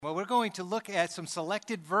Well, we're going to look at some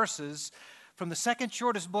selected verses from the second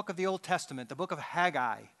shortest book of the Old Testament, the book of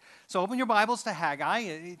Haggai. So open your Bibles to Haggai.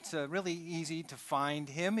 It's really easy to find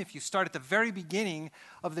him. If you start at the very beginning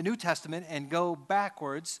of the New Testament and go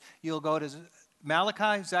backwards, you'll go to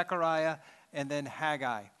Malachi, Zechariah, and then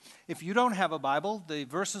Haggai. If you don't have a Bible, the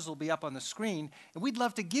verses will be up on the screen, and we'd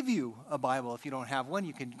love to give you a Bible if you don't have one.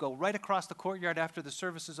 You can go right across the courtyard after the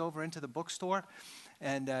service is over into the bookstore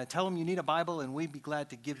and tell them you need a Bible, and we'd be glad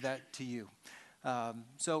to give that to you.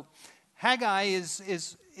 So Haggai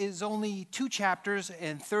is only 2 chapters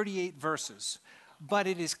and 38 verses, but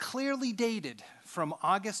it is clearly dated from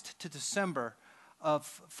August to December of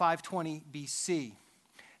 520 BC.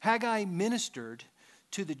 Haggai ministered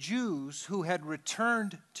to the Jews who had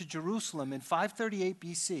returned to Jerusalem in 538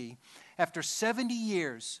 BC after 70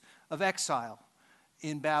 years of exile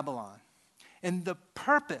in Babylon. And the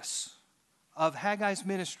purpose of Haggai's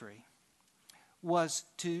ministry was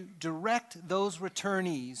to direct those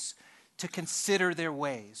returnees to consider their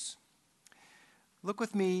ways. Look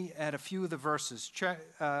with me at a few of the verses.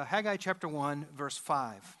 Haggai chapter 1, verse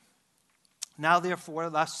 5. Now therefore,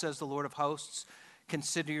 thus says the Lord of hosts,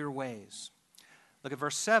 consider your ways. Look at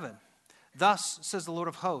verse 7. Thus says the Lord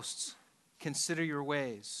of hosts, consider your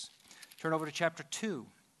ways. Turn over to chapter 2,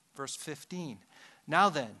 verse 15. Now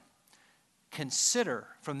then, consider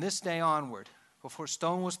from this day onward, before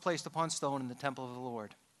stone was placed upon stone in the temple of the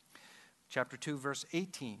Lord. Chapter 2, verse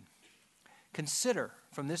 18. Consider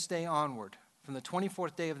from this day onward, from the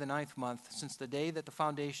 24th day of the 9th month, since the day that the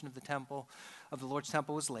foundation of the temple, of the Lord's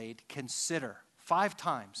temple was laid, consider. 5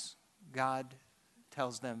 times God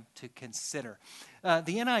tells them to consider. The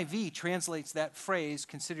NIV translates that phrase,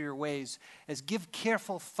 consider your ways, as give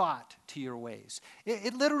careful thought to your ways.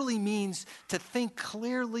 It literally means to think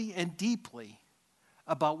clearly and deeply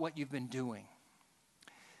about what you've been doing.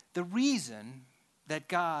 The reason that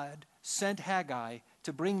God sent Haggai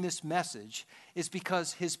to bring this message is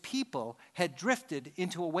because his people had drifted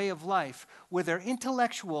into a way of life where their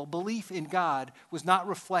intellectual belief in God was not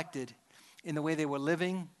reflected in the way they were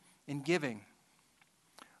living and giving.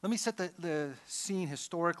 Let me set the scene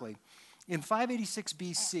historically. In 586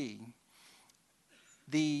 BC,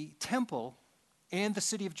 the temple and the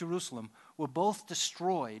city of Jerusalem were both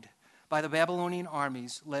destroyed by the Babylonian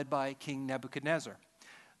armies led by King Nebuchadnezzar.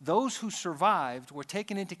 Those who survived were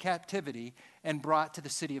taken into captivity and brought to the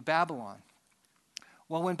city of Babylon.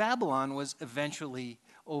 Well, when Babylon was eventually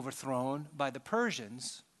overthrown by the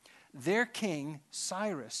Persians, their king,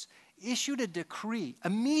 Cyrus, issued a decree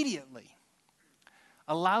immediately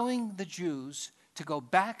allowing the Jews to go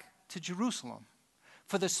back to Jerusalem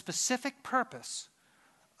for the specific purpose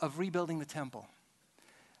of rebuilding the temple.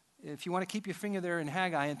 If you want to keep your finger there in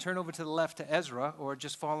Haggai and turn over to the left to Ezra, or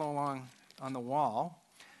just follow along on the wall,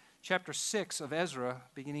 chapter 6 of Ezra,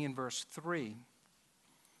 beginning in verse 3.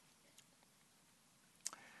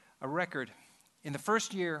 A record. In the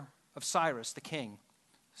first year of Cyrus the king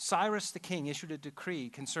issued a decree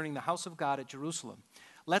concerning the house of God at Jerusalem.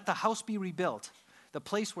 Let the house be rebuilt, the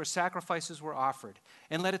place where sacrifices were offered,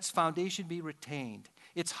 and let its foundation be retained.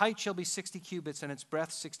 Its height shall be 60 cubits, and its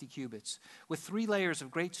breadth 60 cubits, with 3 layers of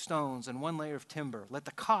great stones and 1 layer of timber. Let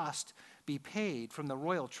the cost be paid from the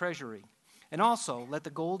royal treasury. And also let the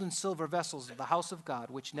gold and silver vessels of the house of God,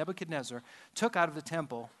 which Nebuchadnezzar took out of the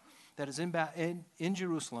temple that is in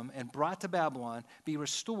Jerusalem and brought to Babylon, be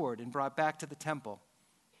restored and brought back to the temple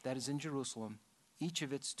that is in Jerusalem, each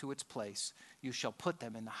of its to its place. You shall put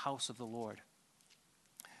them in the house of the Lord.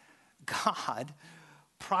 God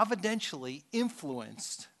providentially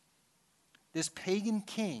influenced this pagan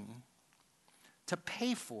king to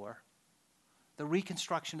pay for the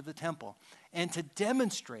reconstruction of the temple and to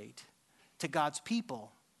demonstrate to God's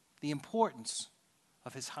people the importance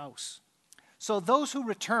of his house. So those who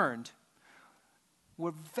returned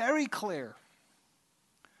were very clear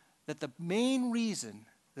that the main reason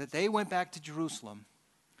that they went back to Jerusalem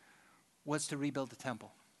was to rebuild the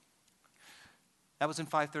temple. That was in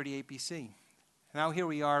 538 BC. Now here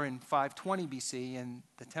we are in 520 BC, and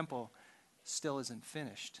the temple still isn't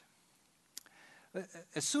finished.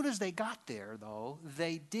 As soon as they got there, though,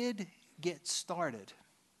 they did get started.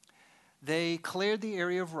 They cleared the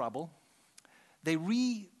area of rubble. They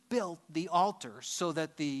rebuilt the altar so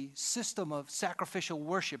that the system of sacrificial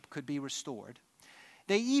worship could be restored.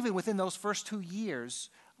 They even, within those first 2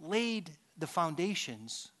 years, laid the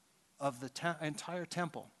foundations of the entire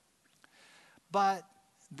temple. But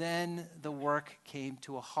then the work came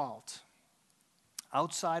to a halt.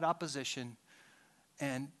 Outside opposition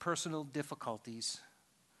and personal difficulties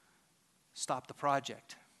stopped the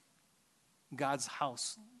project. God's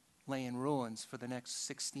house lay in ruins for the next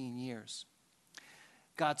 16 years.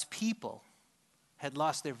 God's people had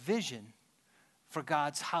lost their vision for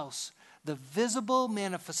God's house. The visible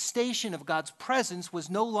manifestation of God's presence was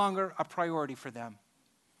no longer a priority for them.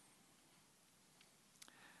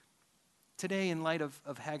 Today, in light of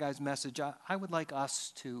Haggai's message, I would like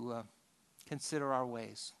us to consider our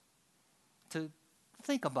ways, to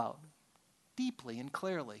think about deeply and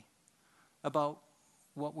clearly about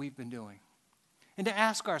what we've been doing, and to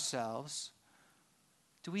ask ourselves,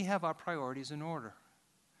 do we have our priorities in order?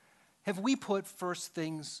 Have we put first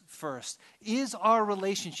things first? Is our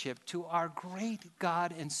relationship to our great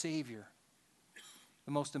God and Savior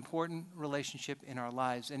the most important relationship in our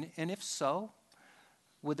lives? And if so,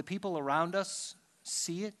 would the people around us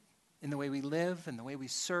see it in the way we live, and the way we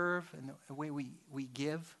serve, and the way we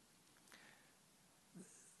give?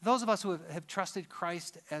 Those of us who have trusted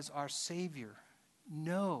Christ as our Savior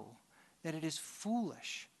know that it is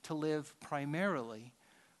foolish to live primarily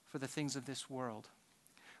for the things of this world.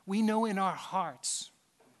 We know in our hearts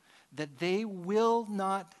that they will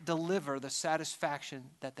not deliver the satisfaction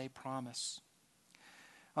that they promise.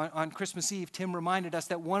 On Christmas Eve, Tim reminded us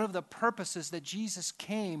that one of the purposes that Jesus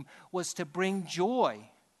came was to bring joy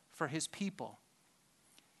for his people.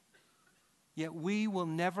 Yet we will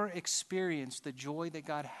never experience the joy that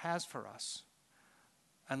God has for us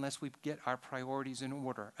unless we get our priorities in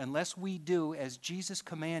order, unless we do as Jesus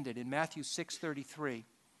commanded in Matthew 6:33,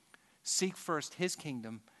 seek first his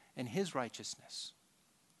kingdom and his righteousness.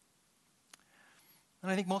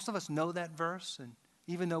 And I think most of us know that verse, and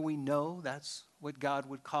even though we know that's what God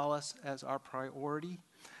would call us as our priority,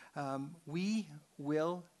 we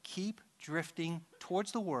will keep drifting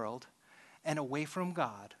towards the world and away from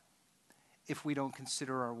God if we don't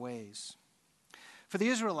consider our ways. For the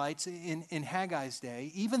Israelites in Haggai's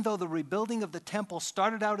day, even though the rebuilding of the temple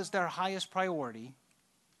started out as their highest priority,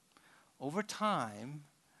 over time,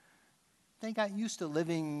 they got used to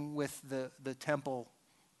living with the temple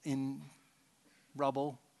in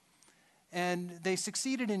rubble, and they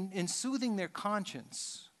succeeded in soothing their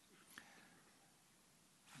conscience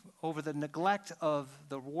over the neglect of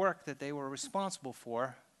the work that they were responsible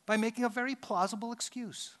for by making a very plausible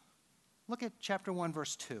excuse. Look at chapter 1,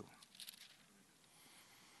 verse 2.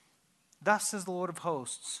 Thus says the Lord of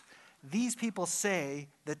hosts, these people say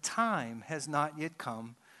the time has not yet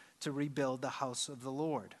come to rebuild the house of the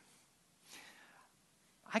Lord.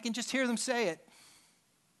 I can just hear them say it.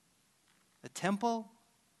 The temple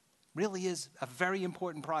really is a very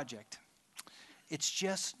important project. It's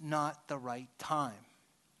just not the right time.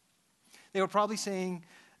 They were probably saying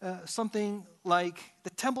something like,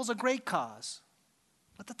 the temple's a great cause,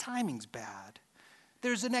 but the timing's bad.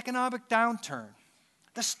 There's an economic downturn.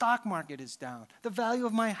 The stock market is down. The value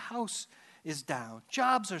of my house is down.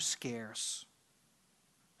 Jobs are scarce.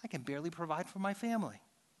 I can barely provide for my family.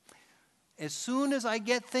 As soon as I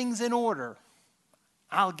get things in order,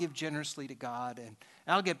 I'll give generously to God, and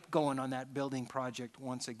I'll get going on that building project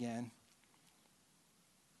once again.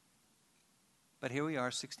 But here we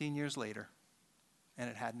are 16 years later, and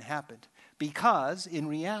it hadn't happened. Because, in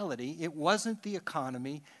reality, it wasn't the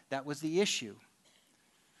economy that was the issue.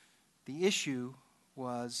 The issue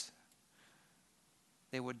was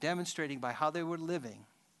they were demonstrating by how they were living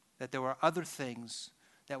that there were other things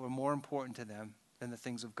that were more important to them than the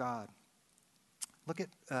things of God. Look at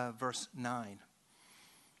verse 9.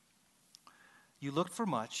 You looked for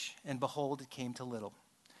much, and behold, it came to little.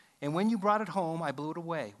 And when you brought it home, I blew it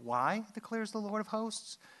away. Why, declares the Lord of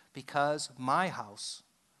hosts? Because of my house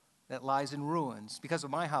that lies in ruins,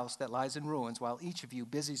 while each of you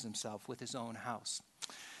busies himself with his own house.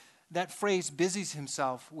 That phrase, busies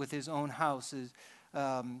himself with his own house, is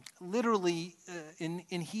literally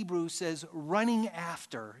in Hebrew says running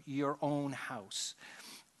after your own house.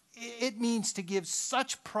 It means to give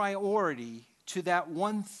such priority to that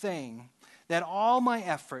one thing that all my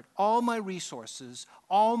effort, all my resources,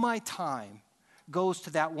 all my time goes to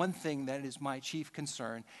that one thing that is my chief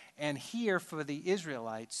concern. And here for the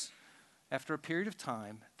Israelites, after a period of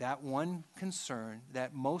time, that one concern,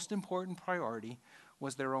 that most important priority,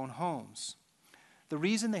 was their own homes. The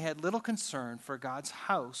reason they had little concern for God's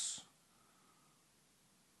house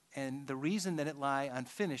and the reason that it lay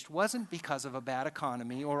unfinished wasn't because of a bad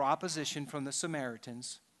economy or opposition from the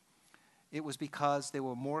Samaritans. It was because they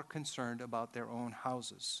were more concerned about their own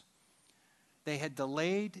houses. They had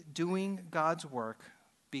delayed doing God's work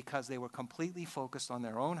because they were completely focused on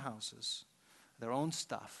their own houses, their own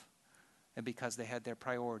stuff, and because they had their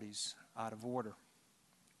priorities out of order.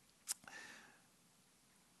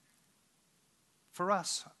 For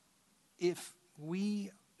us, if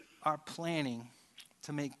we are planning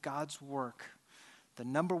to make God's work the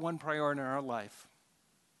number one priority in our life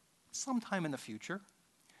sometime in the future,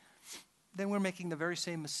 then we're making the very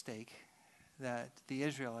same mistake that the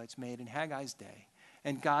Israelites made in Haggai's day.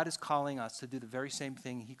 And God is calling us to do the very same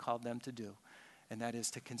thing he called them to do, and that is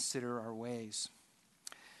to consider our ways.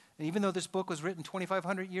 And even though this book was written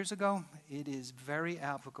 2,500 years ago, it is very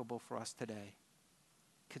applicable for us today.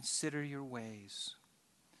 Consider your ways.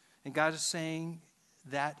 And God is saying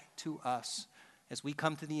that to us as we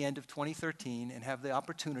come to the end of 2013 and have the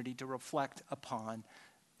opportunity to reflect upon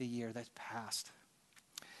the year that's passed.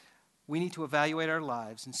 We need to evaluate our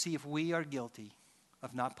lives and see if we are guilty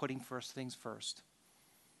of not putting first things first,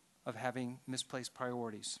 of having misplaced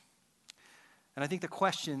priorities. And I think the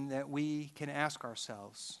question that we can ask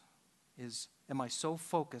ourselves is, am I so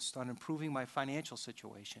focused on improving my financial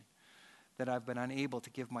situation that I've been unable to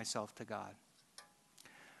give myself to God?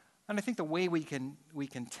 And I think the way we can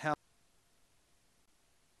tell,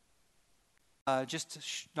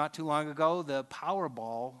 not too long ago, the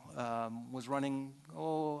Powerball was running,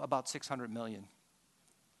 about 600 million,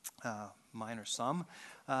 mine or some.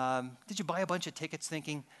 Did you buy a bunch of tickets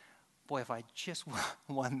thinking, boy, if I just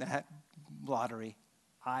won that lottery,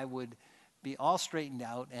 I would be all straightened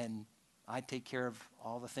out and I'd take care of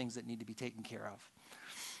all the things that need to be taken care of?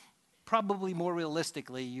 Probably more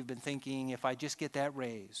realistically, you've been thinking, if I just get that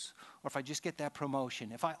raise, or if I just get that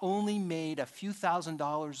promotion, if I only made a few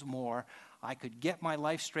 $1,000s more, I could get my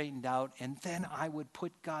life straightened out, and then I would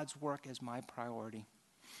put God's work as my priority.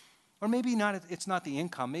 Or maybe not, it's not the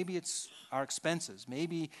income. Maybe it's our expenses.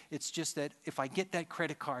 Maybe it's just that if I get that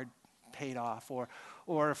credit card paid off,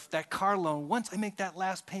 or if that car loan, once I make that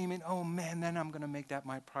last payment, oh man, then I'm going to make that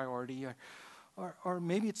my priority. Or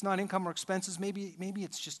maybe it's not income or expenses. Maybe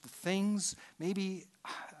it's just the things. Maybe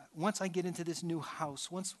once I get into this new house,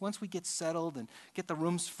 once we get settled and get the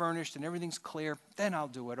rooms furnished and everything's clear, then I'll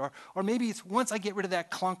do it. Or maybe it's once I get rid of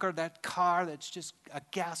that clunker, that car that's just a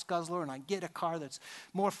gas guzzler, and I get a car that's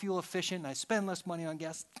more fuel efficient and I spend less money on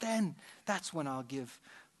gas, then that's when I'll give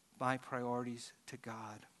my priorities to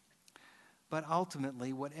God. But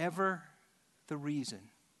ultimately, whatever the reason,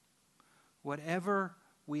 whatever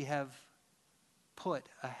we have put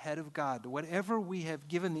ahead of God, whatever we have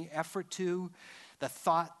given the effort to, the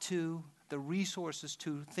thought to, the resources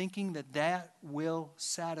to, thinking that that will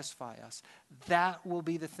satisfy us, that will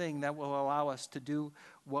be the thing that will allow us to do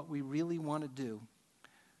what we really want to do,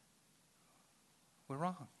 we're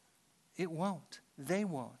wrong. It won't. They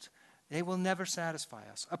won't. They will never satisfy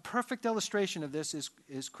us. A perfect illustration of this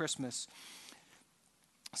is Christmas.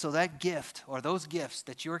 So that gift, or those gifts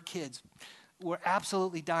that your kids were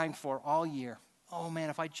absolutely dying for all year. Oh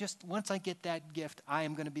man, once I get that gift, I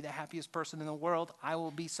am going to be the happiest person in the world. I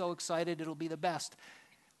will be so excited, it'll be the best.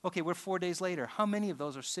 Okay, we're 4 days later. How many of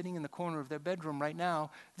those are sitting in the corner of their bedroom right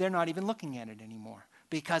now? They're not even looking at it anymore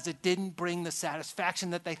because it didn't bring the satisfaction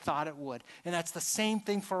that they thought it would. And that's the same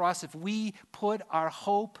thing for us. If we put our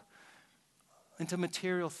hope into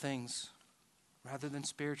material things rather than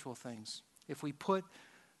spiritual things, if we put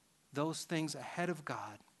those things ahead of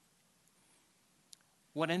God,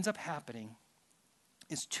 what ends up happening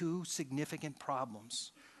is two significant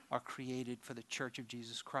problems are created for the Church of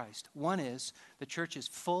Jesus Christ. One is the church is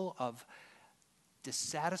full of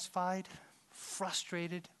dissatisfied,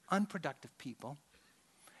 frustrated, unproductive people,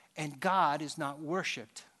 and God is not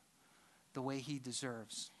worshiped the way he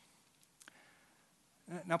deserves.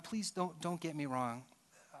 Now, please don't get me wrong.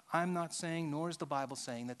 I'm not saying, nor is the Bible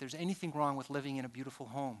saying, that there's anything wrong with living in a beautiful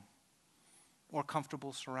home or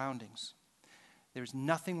comfortable surroundings. There's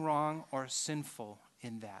nothing wrong or sinful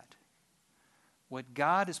in that. What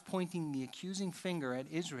God is pointing the accusing finger at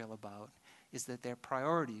Israel about is that their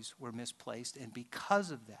priorities were misplaced, and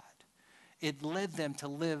because of that, it led them to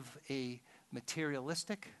live a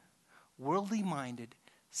materialistic, worldly-minded,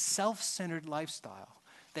 self-centered lifestyle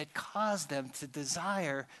that caused them to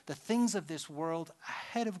desire the things of this world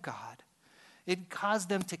ahead of God. It caused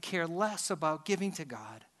them to care less about giving to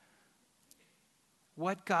God.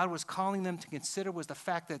 What God was calling them to consider was the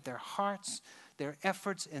fact that their hearts, their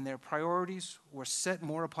efforts, and their priorities were set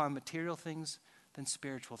more upon material things than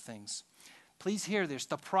spiritual things. Please hear this.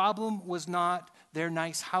 The problem was not their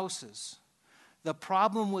nice houses. The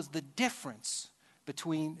problem was the difference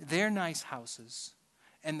between their nice houses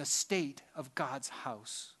and the state of God's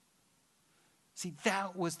house. See,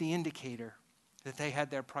 that was the indicator that they had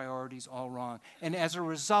their priorities all wrong. And as a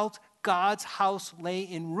result, God's house lay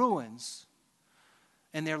in ruins,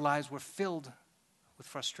 and their lives were filled with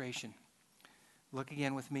frustration. Look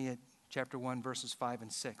again with me at chapter 1, verses 5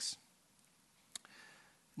 and 6.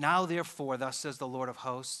 Now, therefore, thus says the Lord of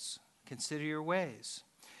hosts, consider your ways.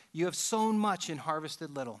 You have sown much and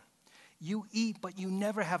harvested little. You eat, but you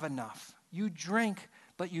never have enough. You drink,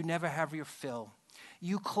 but you never have your fill.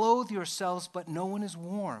 You clothe yourselves, but no one is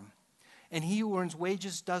warm. And he who earns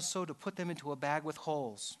wages does so to put them into a bag with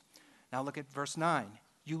holes. Now look at verse 9.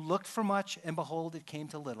 You looked for much, and behold, it came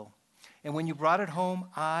to little. And when you brought it home,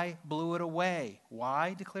 I blew it away.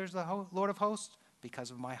 Why, declares the Lord of hosts?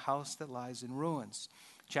 Because of my house that lies in ruins.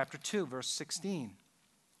 Chapter 2, verse 16.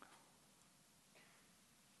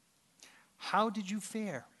 How did you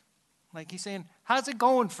fare? Like he's saying, how's it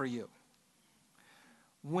going for you?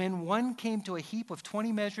 When one came to a heap of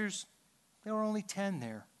 20 measures, there were only 10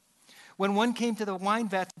 there. When one came to the wine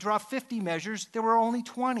vat to draw 50 measures, there were only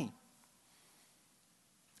 20.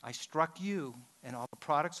 I struck you and all the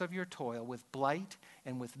products of your toil with blight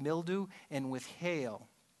and with mildew and with hail,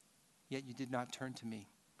 yet you did not turn to me,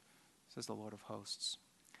 says the Lord of hosts.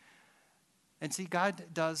 And see, God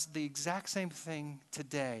does the exact same thing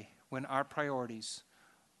today when our priorities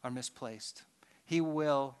are misplaced. He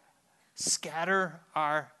will scatter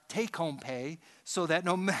our take-home pay so that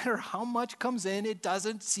no matter how much comes in, it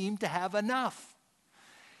doesn't seem to have enough.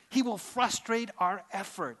 He will frustrate our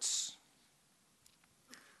efforts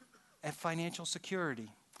at financial security,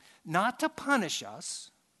 not to punish us.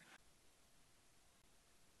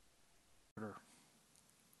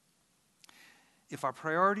 If our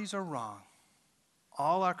priorities are wrong,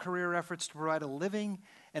 all our career efforts to provide a living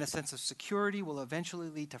and a sense of security will eventually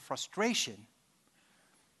lead to frustration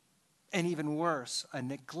and, even worse, a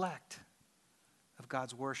neglect of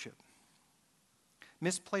God's worship.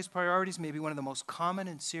 Misplaced priorities may be one of the most common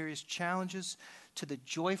and serious challenges to the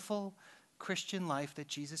joyful Christian life that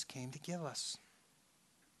Jesus came to give us.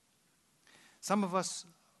 Some of us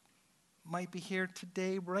might be here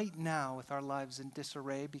today, right now, with our lives in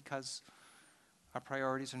disarray because our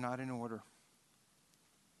priorities are not in order.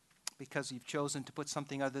 Because you've chosen to put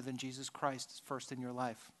something other than Jesus Christ first in your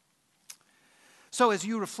life. So as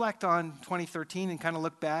you reflect on 2013 and kind of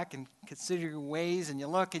look back and consider your ways, and you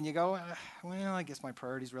look and you go, well, I guess my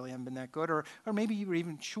priorities really haven't been that good, or maybe you were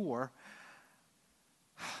even sure,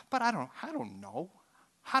 but I don't know.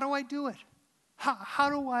 How do I do it? How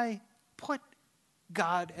do I put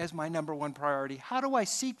God as my number one priority? How do I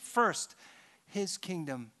seek first his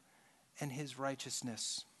kingdom and his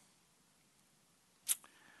righteousness?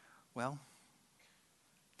 Well,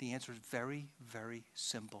 the answer is very, very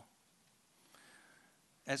simple.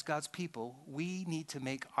 As God's people, we need to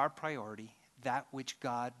make our priority that which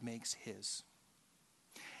God makes his.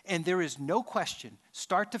 And there is no question,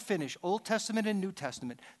 start to finish, Old Testament and New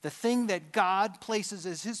Testament, the thing that God places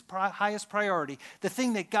as his highest priority, the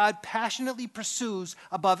thing that God passionately pursues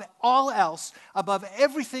above all else, above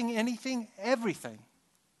everything, anything, everything,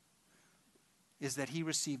 is that he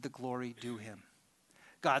receive the glory due him.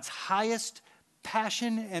 God's highest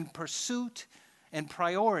passion and pursuit and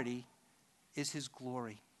priority is his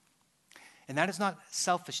glory. And that is not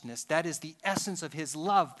selfishness. That is the essence of his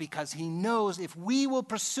love, because he knows if we will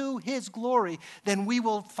pursue his glory, then we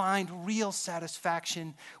will find real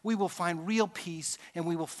satisfaction, we will find real peace, and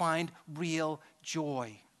we will find real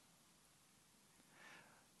joy.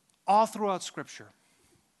 All throughout Scripture,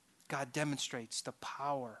 God demonstrates the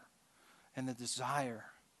power and the desire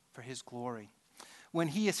for his glory. When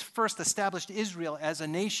he has first established Israel as a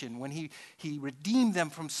nation, when he redeemed them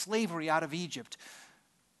from slavery out of Egypt,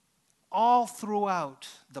 all throughout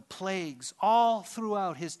the plagues, all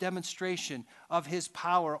throughout his demonstration of his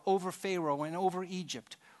power over Pharaoh and over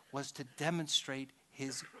Egypt was to demonstrate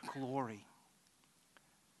his glory.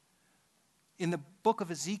 In the book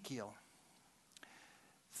of Ezekiel,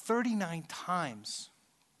 39 times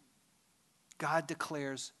God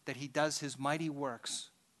declares that he does his mighty works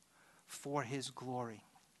for his glory.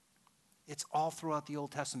 It's all throughout the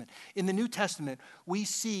Old Testament. In the New Testament, we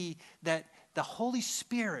see that the Holy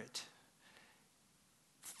Spirit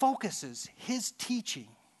focuses his teaching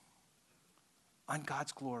on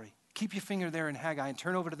God's glory. Keep your finger there in Haggai and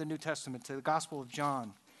turn over to the New Testament, to the Gospel of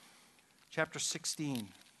John, chapter 16.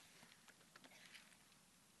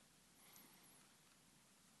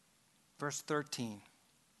 Verse 13.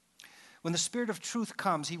 When the Spirit of truth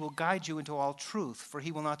comes, he will guide you into all truth, for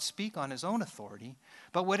he will not speak on his own authority,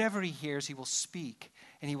 but whatever he hears, he will speak,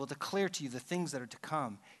 and he will declare to you the things that are to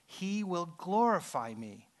come. He will glorify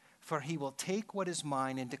me, for he will take what is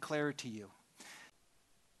mine and declare it to you.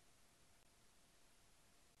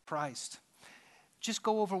 Christ. Just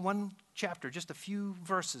go over one chapter, just a few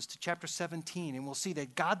verses to chapter 17, and we'll see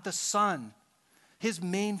that God the Son, his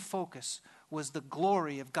main focus was the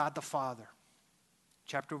glory of God the Father.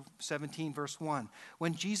 Chapter 17, verse 1.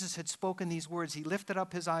 When Jesus had spoken these words, he lifted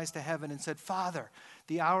up his eyes to heaven and said, Father,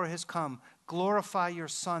 the hour has come. Glorify your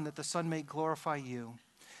Son, that the Son may glorify you.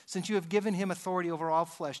 Since you have given him authority over all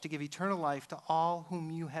flesh to give eternal life to all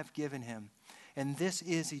whom you have given him. And this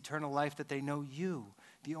is eternal life, that they know you,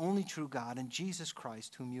 the only true God, and Jesus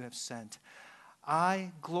Christ, whom you have sent.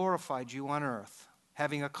 I glorified you on earth,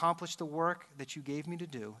 having accomplished the work that you gave me to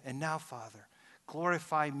do. And now, Father,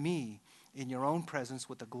 glorify me in your own presence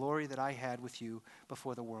with the glory that I had with you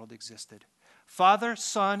before the world existed. Father,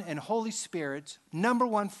 Son, and Holy Spirit's number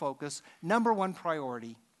one focus, number one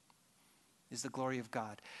priority is the glory of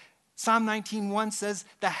God. Psalm 19:1 says,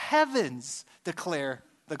 the heavens declare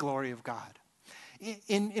the glory of God.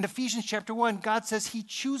 In Ephesians chapter 1, God says he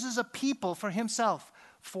chooses a people for himself,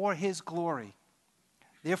 for his glory.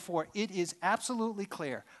 Therefore, it is absolutely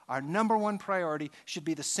clear our number one priority should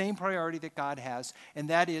be the same priority that God has, and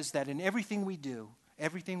that is that in everything we do,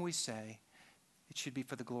 everything we say, it should be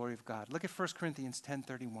for the glory of God. Look at 1 Corinthians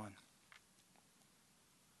 10:31.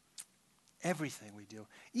 Everything we do,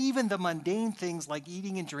 even the mundane things like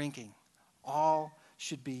eating and drinking, all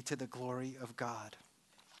should be to the glory of God.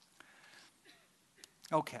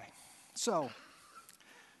 Okay, so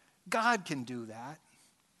God can do that.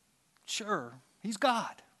 Sure, he's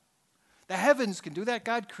God. The heavens can do that.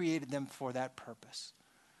 God created them for that purpose.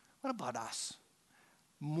 What about us?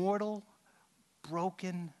 Mortal,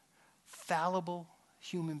 broken, fallible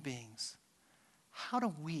human beings. How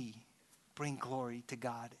do we bring glory to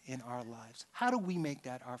God in our lives? How do we make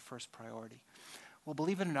that our first priority? Well,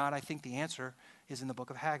 believe it or not, I think the answer is in the book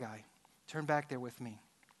of Haggai. Turn back there with me.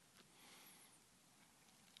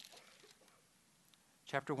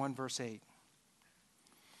 Chapter 1, verse 8.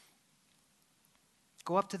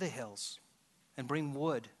 Go up to the hills and bring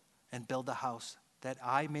wood and build a house, that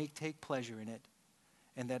I may take pleasure in it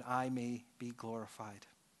and that I may be glorified.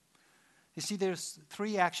 You see, there's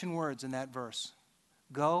 3 action words in that verse.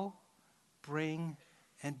 Go, bring,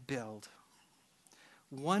 and build.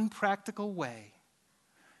 One practical way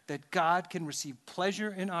that God can receive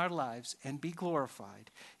pleasure in our lives and be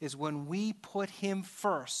glorified is when we put him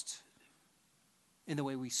first in the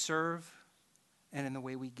way we serve and in the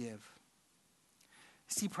way we give.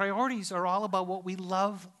 See, priorities are all about what we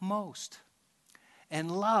love most.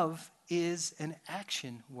 And love is an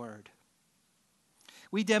action word.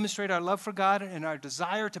 We demonstrate our love for God and our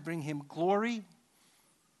desire to bring him glory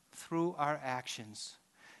through our actions.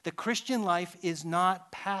 The Christian life is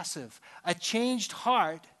not passive. A changed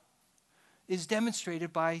heart is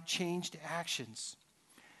demonstrated by changed actions.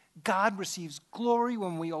 God receives glory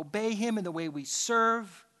when we obey him in the way we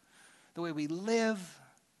serve, the way we live,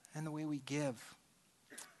 and the way we give.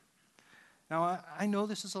 Now, I know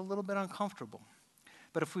this is a little bit uncomfortable,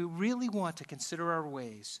 but if we really want to consider our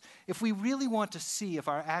ways, if we really want to see if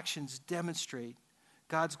our actions demonstrate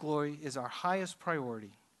God's glory is our highest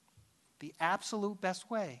priority, the absolute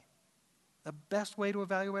best way, the best way to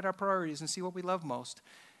evaluate our priorities and see what we love most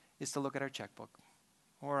is to look at our checkbook.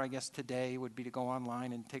 Or I guess today would be to go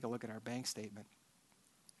online and take a look at our bank statement.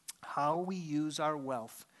 How we use our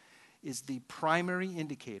wealth is the primary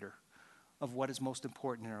indicator of what is most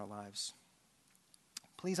important in our lives.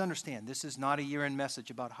 Please understand, this is not a year-end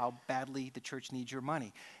message about how badly the church needs your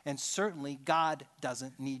money. And certainly, God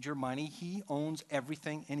doesn't need your money. He owns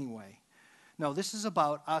everything anyway. No, this is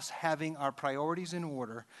about us having our priorities in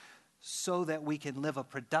order so that we can live a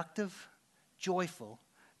productive, joyful,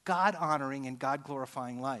 God-honoring, and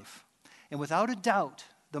God-glorifying life. And without a doubt,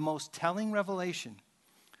 the most telling revelation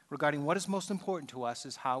regarding what is most important to us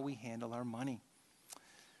is how we handle our money.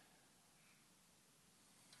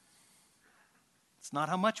 It's not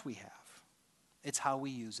how much we have. It's how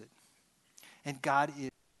we use it. And God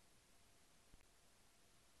is,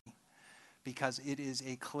 because it is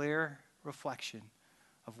a clear reflection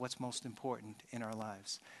of what's most important in our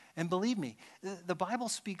lives. And believe me, the Bible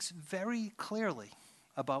speaks very clearly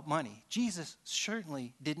about money. Jesus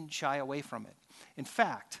certainly didn't shy away from it. In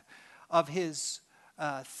fact, of his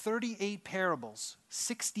 38 parables,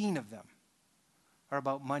 16 of them are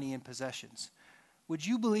about money and possessions. Would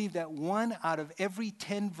you believe that 1 out of every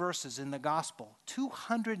 10 verses in the gospel,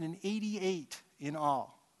 288 in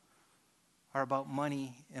all, are about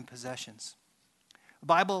money and possessions? The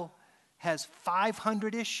Bible has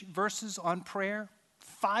 500-ish verses on prayer,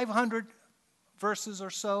 500 verses or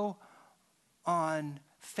so on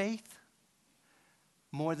faith,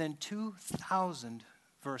 more than 2,000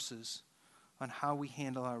 verses on how we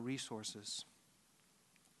handle our resources.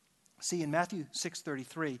 See, in Matthew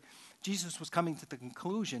 6:33, Jesus was coming to the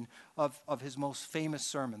conclusion of his most famous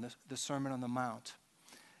sermon, the Sermon on the Mount.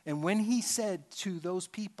 And when he said to those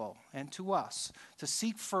people and to us to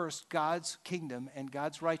seek first God's kingdom and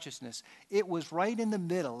God's righteousness, it was right in the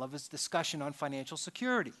middle of his discussion on financial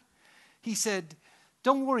security. He said,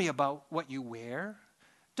 don't worry about what you wear.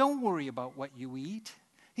 Don't worry about what you eat.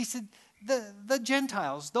 He said, The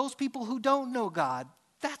Gentiles, those people who don't know God,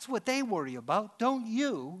 that's what they worry about, don't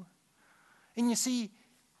you? And you see,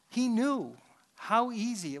 he knew how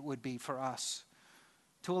easy it would be for us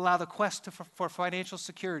to allow the quest for financial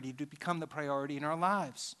security to become the priority in our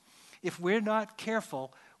lives. If we're not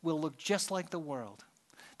careful, we'll look just like the world.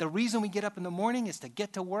 The reason we get up in the morning is to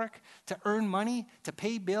get to work, to earn money, to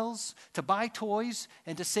pay bills, to buy toys,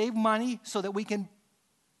 and to save money so that we can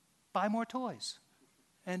buy more toys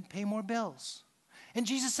and pay more bills. And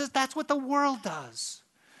Jesus says that's what the world does.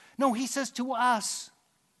 No, he says to us,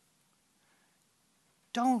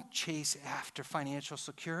 don't chase after financial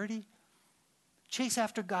security. Chase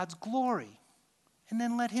after God's glory, and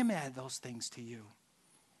then let him add those things to you.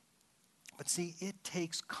 But see, it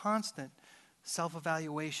takes constant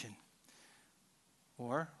self-evaluation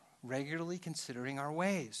or regularly considering our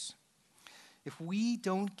ways. If we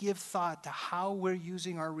don't give thought to how we're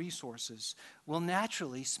using our resources, we'll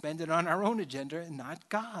naturally spend it on our own agenda and not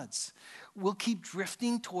God's. We'll keep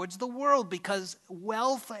drifting towards the world because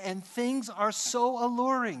wealth and things are so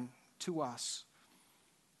alluring to us.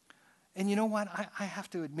 And you know what? I have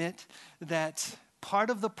to admit that part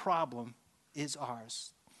of the problem is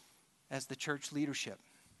ours as the church leadership.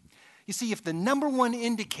 You see, if the number one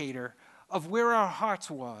indicator of where our hearts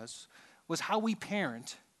was how we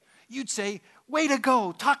parent, you'd say, way to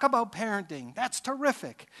go, talk about parenting. That's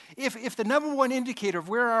terrific. If the number one indicator of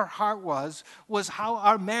where our heart was how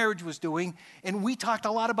our marriage was doing, and we talked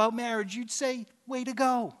a lot about marriage, you'd say, way to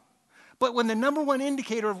go. But when the number one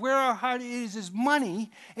indicator of where our heart is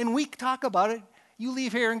money, and we talk about it, you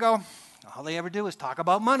leave here and go, all they ever do is talk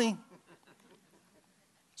about money.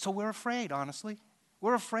 So we're afraid, honestly.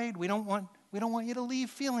 We're afraid. We don't want you to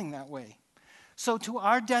leave feeling that way. So to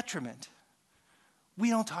our detriment,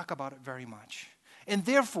 we don't talk about it very much. And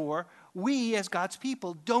therefore, we as God's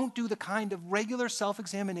people don't do the kind of regular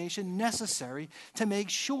self-examination necessary to make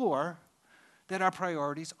sure that our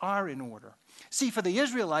priorities are in order. See, for the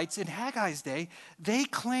Israelites in Haggai's day, they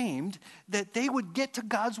claimed that they would get to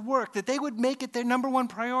God's work, that they would make it their number one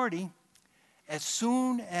priority as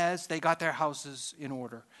soon as they got their houses in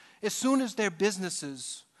order, as soon as their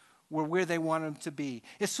businesses were where they wanted them to be,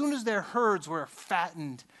 as soon as their herds were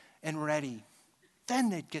fattened and ready. Then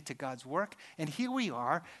they'd get to God's work. And here we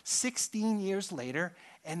are, 16 years later,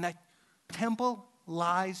 and the temple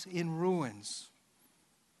lies in ruins.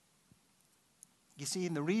 You see,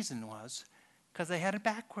 and the reason was because they had it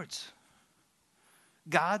backwards.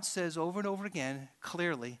 God says over and over again,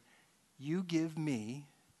 clearly, you give me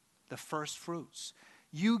the first fruits.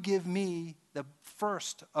 You give me the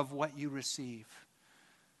first of what you receive.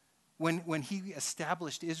 When he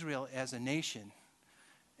established Israel as a nation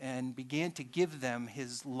and began to give them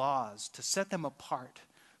his laws, to set them apart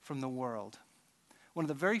from the world, one of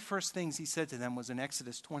the very first things he said to them was in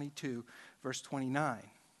Exodus 22, verse 29.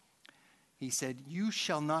 He said, you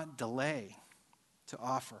shall not delay to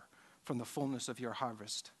offer from the fullness of your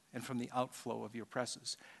harvest and from the outflow of your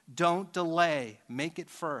presses. Don't delay. Make it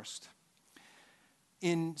first.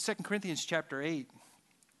 In 2 Corinthians chapter 8,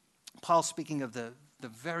 Paul, speaking of the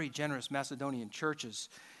very generous Macedonian churches,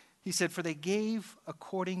 he said, for they gave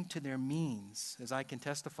according to their means, as I can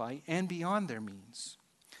testify, and beyond their means,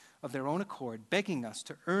 of their own accord, begging us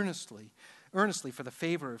to earnestly for the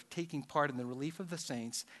favor of taking part in the relief of the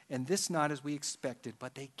saints, and this not as we expected,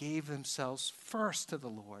 but they gave themselves first to the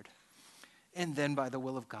Lord, and then by the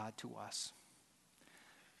will of God to us.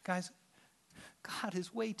 Guys, God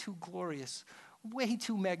is way too glorious, way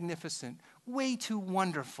too magnificent, way too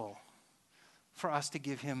wonderful for us to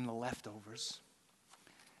give him the leftovers.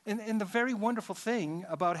 And the very wonderful thing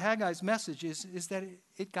about Haggai's message is that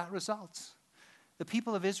it got results. The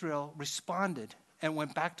people of Israel responded and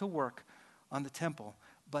went back to work on the temple.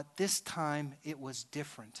 But this time it was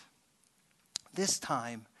different. This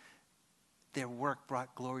time their work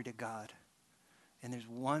brought glory to God. And there's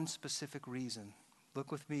one specific reason.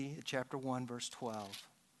 Look with me at chapter 1, verse 12.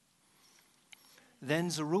 Then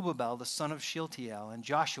Zerubbabel, the son of Shealtiel, and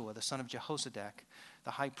Joshua, the son of Jehozadak,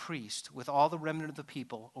 the high priest, with all the remnant of the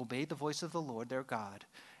people, obeyed the voice of the Lord their God,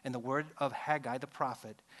 and the word of Haggai the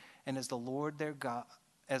prophet, and as the Lord their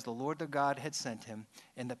God had sent him,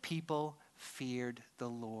 and the people feared the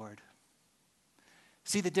Lord.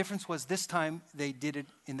 See, the difference was this time they did it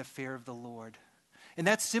in the fear of the Lord. And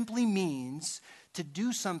that simply means to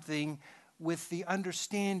do something with the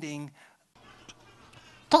understanding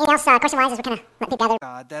question-wise, as we kind of let people gather.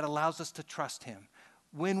 God that allows us to trust him.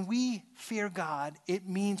 When we fear God, it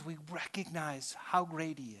means we recognize how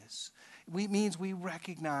great he is. It means we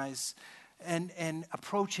recognize and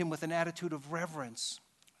approach him with an attitude of reverence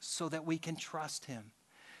so that we can trust him.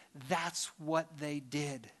 That's what they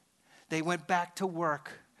did. They went back to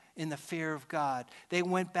work in the fear of God. They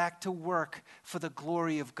went back to work for the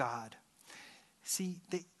glory of God. See,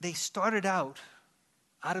 they started out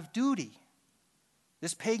of duty.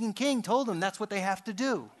 This pagan king told them that's what they have to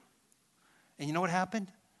do. And you know what happened?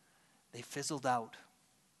 They fizzled out.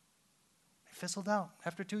 They fizzled out.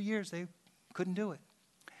 After 2 years, they couldn't do it.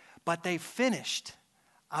 But they finished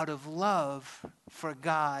out of love for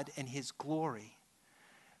God and his glory.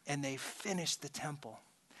 And they finished the temple.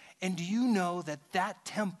 And do you know that that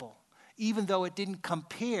temple, even though it didn't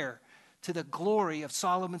compare to the glory of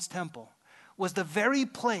Solomon's temple, was the very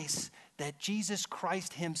place that Jesus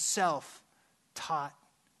Christ himself taught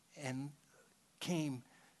and came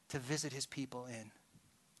to visit his people in.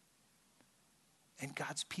 And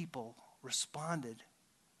God's people responded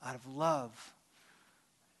out of love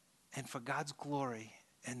and for God's glory,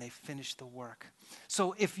 and they finished the work.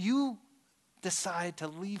 So if you decide to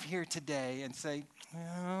leave here today and say,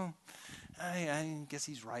 well, I guess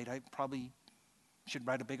he's right, I probably should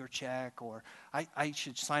write a bigger check, or I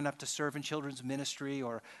should sign up to serve in children's ministry,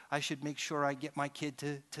 or I should make sure I get my kid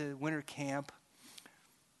to winter camp,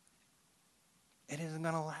 it isn't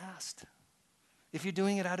going to last. If you're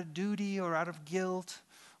doing it out of duty or out of guilt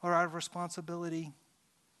or out of responsibility,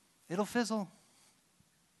 it'll fizzle.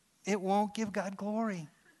 It won't give God glory.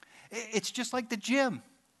 It's just like the gym,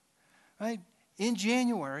 right? In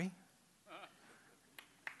January,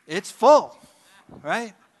 it's full,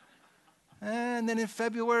 right? And then in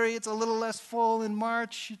February, it's a little less full. In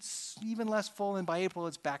March, it's even less full. And by April,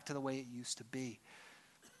 it's back to the way it used to be.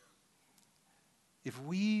 If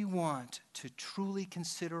we want to truly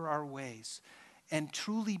consider our ways and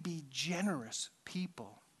truly be generous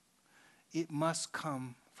people, it must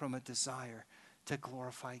come from a desire to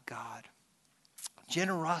glorify God.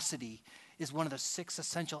 Generosity is one of the 6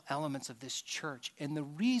 essential elements of this church. And the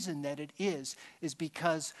reason that it is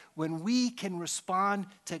because when we can respond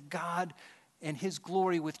to God and his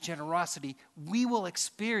glory with generosity, we will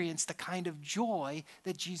experience the kind of joy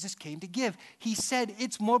that Jesus came to give. He said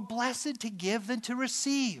it's more blessed to give than to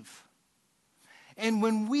receive. And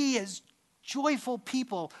when we as joyful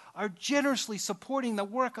people are generously supporting the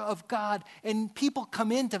work of God, and people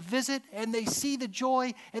come in to visit and they see the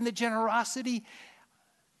joy and the generosity,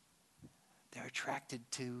 they're attracted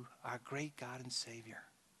to our great God and Savior.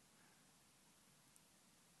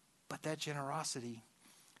 But that generosity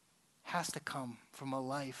has to come from a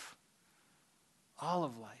life, all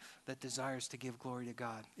of life, that desires to give glory to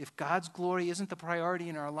God. If God's glory isn't the priority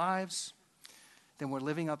in our lives, then we're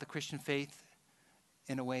living out the Christian faith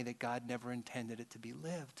in a way that God never intended it to be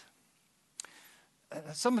lived.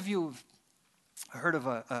 Some of you have heard of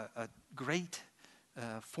a great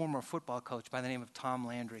former football coach by the name of Tom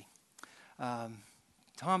Landry.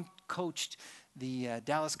 Tom coached the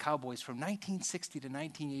Dallas Cowboys from 1960 to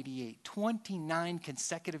 1988, 29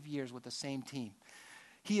 consecutive years with the same team.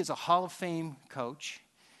 He is a Hall of Fame coach.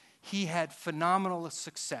 He had phenomenal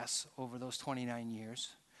success over those 29 years.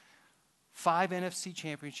 5 NFC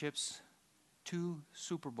championships, 2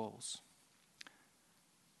 Super Bowls.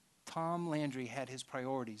 Tom Landry had his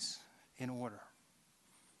priorities in order.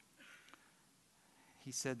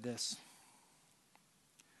 He said this: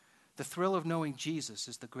 "The thrill of knowing Jesus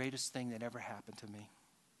is the greatest thing that ever happened to me.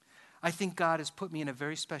 I think God has put me in a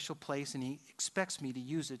very special place, and he expects me to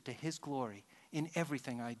use it to his glory in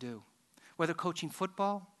everything I do. Whether coaching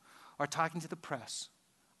football or talking to the press,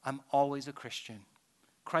 I'm always a Christian.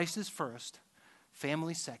 Christ is first,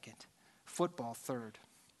 family second, football third.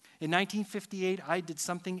 In 1958, I did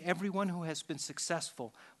something everyone who has been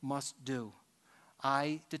successful must do.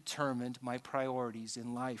 I determined my priorities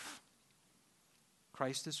in life.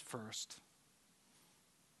 Christ is first,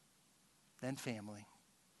 then family,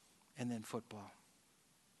 and then football."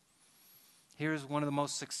 Here's one of the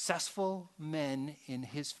most successful men in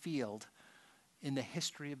his field in the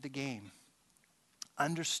history of the game.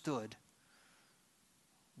 Understood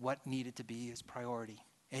what needed to be his priority,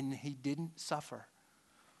 and he didn't suffer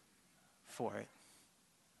for it.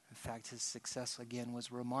 In fact, his success again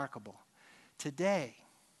was remarkable. Today,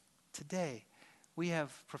 we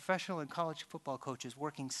have professional and college football coaches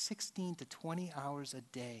working 16 to 20 hours a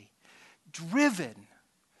day, driven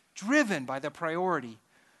by the priority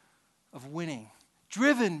of winning,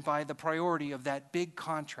 driven by the priority of that big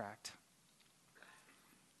contract.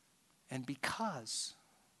 And because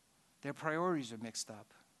their priorities are mixed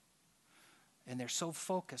up and they're so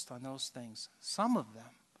focused on those things, some of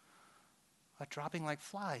them are dropping like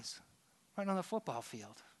flies right on the football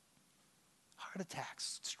field. Heart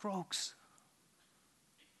attacks, strokes.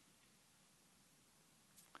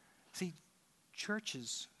 See,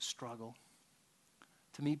 churches struggle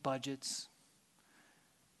to meet budgets,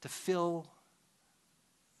 to fill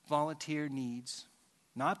volunteer needs,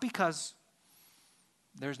 not because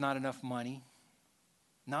there's not enough money,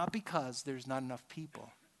 not because there's not enough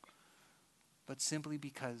people, but simply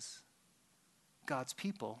because God's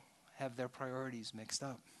people have their priorities mixed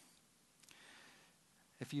up.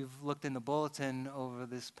 If you've looked in the bulletin over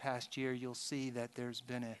this past year, you'll see that there's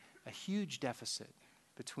been a huge deficit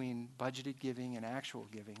between budgeted giving and actual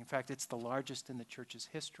giving. In fact, it's the largest in the church's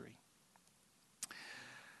history.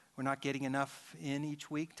 We're not getting enough in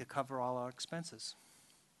each week to cover all our expenses.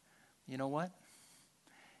 You know what?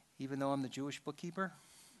 Even though I'm the Jewish bookkeeper,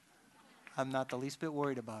 I'm not the least bit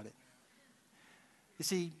worried about it. You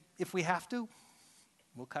see, if we have to,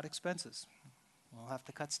 we'll cut expenses. We'll have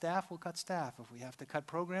to cut staff, we'll cut staff. If we have to cut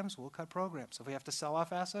programs, we'll cut programs. If we have to sell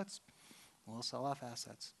off assets, we'll sell off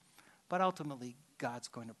assets. But ultimately, God's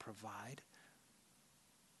going to provide.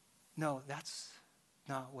 No, that's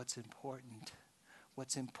not what's important.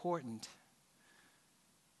 What's important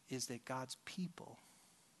is that God's people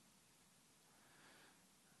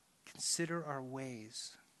consider our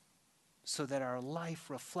ways so that our life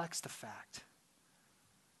reflects the fact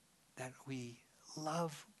that we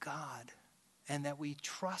love God and that we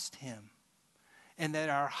trust Him and that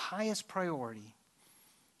our highest priority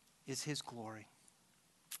is His glory.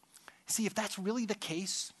 See, if that's really the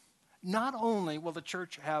case, not only will the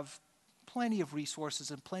church have plenty of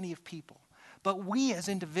resources and plenty of people, but we as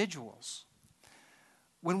individuals,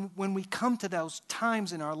 when we come to those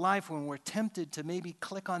times in our life when we're tempted to maybe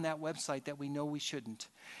click on that website that we know we shouldn't,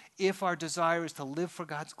 if our desire is to live for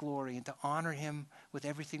God's glory and to honor Him with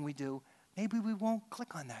everything we do, maybe we won't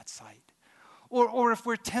click on that site. Or if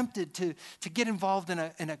we're tempted to get involved in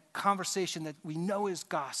a conversation that we know is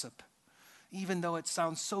gossip, even though it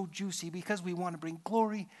sounds so juicy, because we want to bring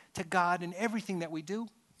glory to God in everything that we do,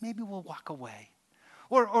 maybe we'll walk away.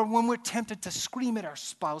 Or when we're tempted to scream at our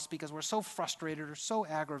spouse because we're so frustrated or so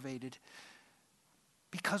aggravated,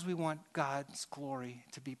 because we want God's glory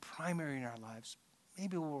to be primary in our lives,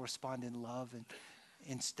 maybe we'll respond in love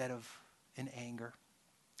instead of in anger.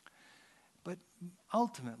 But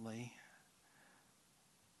ultimately,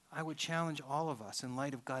 I would challenge all of us in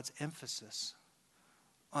light of God's emphasis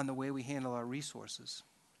on the way we handle our resources.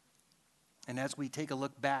 And as we take a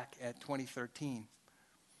look back at 2013,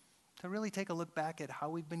 to really take a look back at how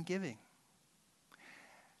we've been giving.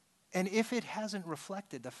 And if it hasn't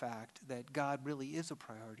reflected the fact that God really is a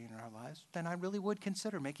priority in our lives, then I really would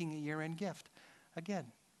consider making a year-end gift. Again,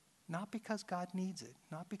 not because God needs it,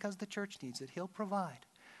 not because the church needs it, He'll provide,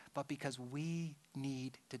 but because we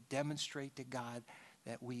need to demonstrate to God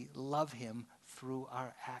that we love Him through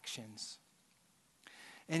our actions.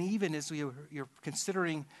 And even as you're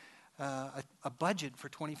considering a budget for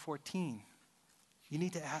 2014, you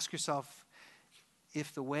need to ask yourself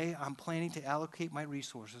if the way I'm planning to allocate my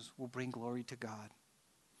resources will bring glory to God.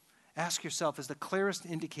 Ask yourself, is the clearest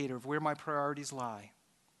indicator of where my priorities lie,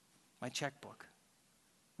 my checkbook,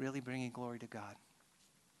 really bringing glory to God?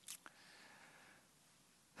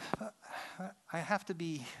 I have to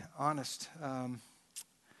be honest.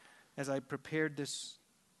 As I prepared this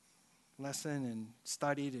lesson and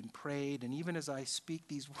studied and prayed, and even as I speak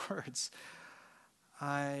these words,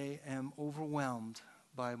 I am overwhelmed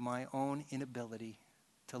by my own inability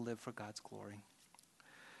to live for God's glory.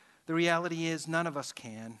 The reality is none of us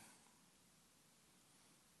can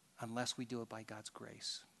unless we do it by God's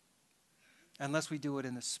grace, unless we do it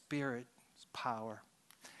in the Spirit's power.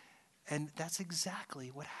 And that's exactly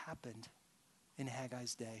what happened in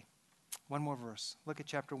Haggai's day. One more verse. Look at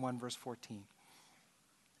chapter 1, verse 14.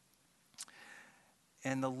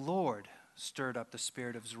 And the Lord stirred up the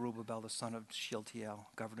spirit of Zerubbabel, the son of Shealtiel,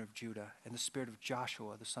 governor of Judah, and the spirit of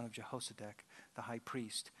Joshua, the son of Jehozadak, the high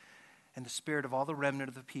priest, and the spirit of all the remnant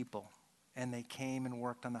of the people. And they came and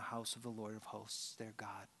worked on the house of the Lord of hosts, their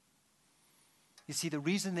God. You see, the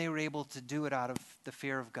reason they were able to do it out of the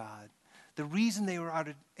fear of God, the reason they were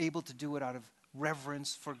able to do it out of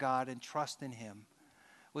reverence for God and trust in Him,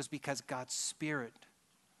 was because God's Spirit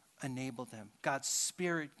enabled them. God's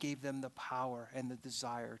Spirit gave them the power and the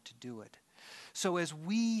desire to do it. So as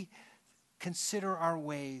we consider our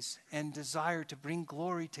ways and desire to bring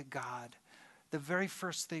glory to God, the very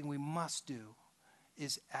first thing we must do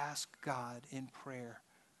is ask God in prayer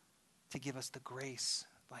to give us the grace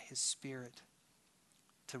by His Spirit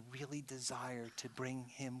to really desire to bring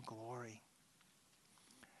Him glory.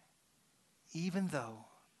 Even though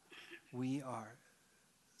we are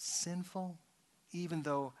sinful, even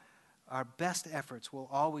though our best efforts will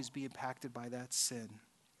always be impacted by that sin,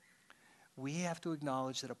 we have to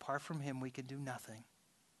acknowledge that apart from Him, we can do nothing.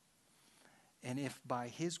 And if by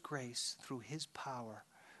His grace, through His power,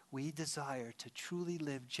 we desire to truly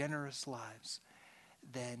live generous lives,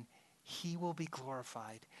 then he will be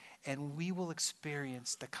glorified, and we will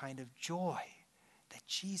experience the kind of joy that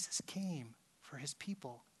Jesus came for his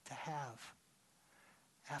people to have.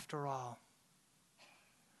 After all,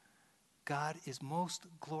 God is most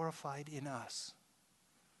glorified in us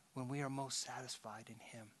when we are most satisfied in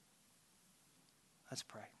him. Let's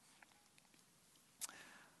pray.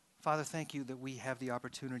 Father, thank you that we have the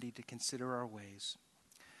opportunity to consider our ways,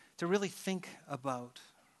 to really think about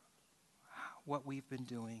what we've been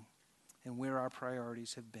doing and where our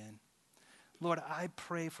priorities have been. Lord, I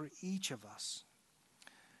pray for each of us.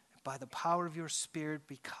 By the power of your Spirit,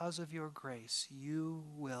 because of your grace, you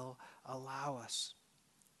will allow us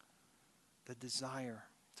the desire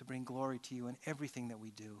to bring glory to you in everything that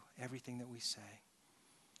we do, everything that we say.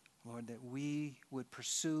 Lord, that we would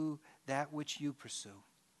pursue that which you pursue,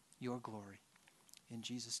 your glory. In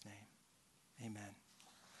Jesus' name, amen.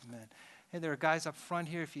 Amen. Hey, there are guys up front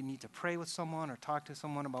here. If you need to pray with someone or talk to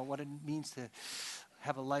someone about what it means to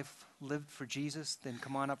have a life lived for Jesus, then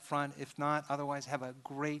come on up front. If not, otherwise, have a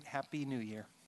great, happy New Year.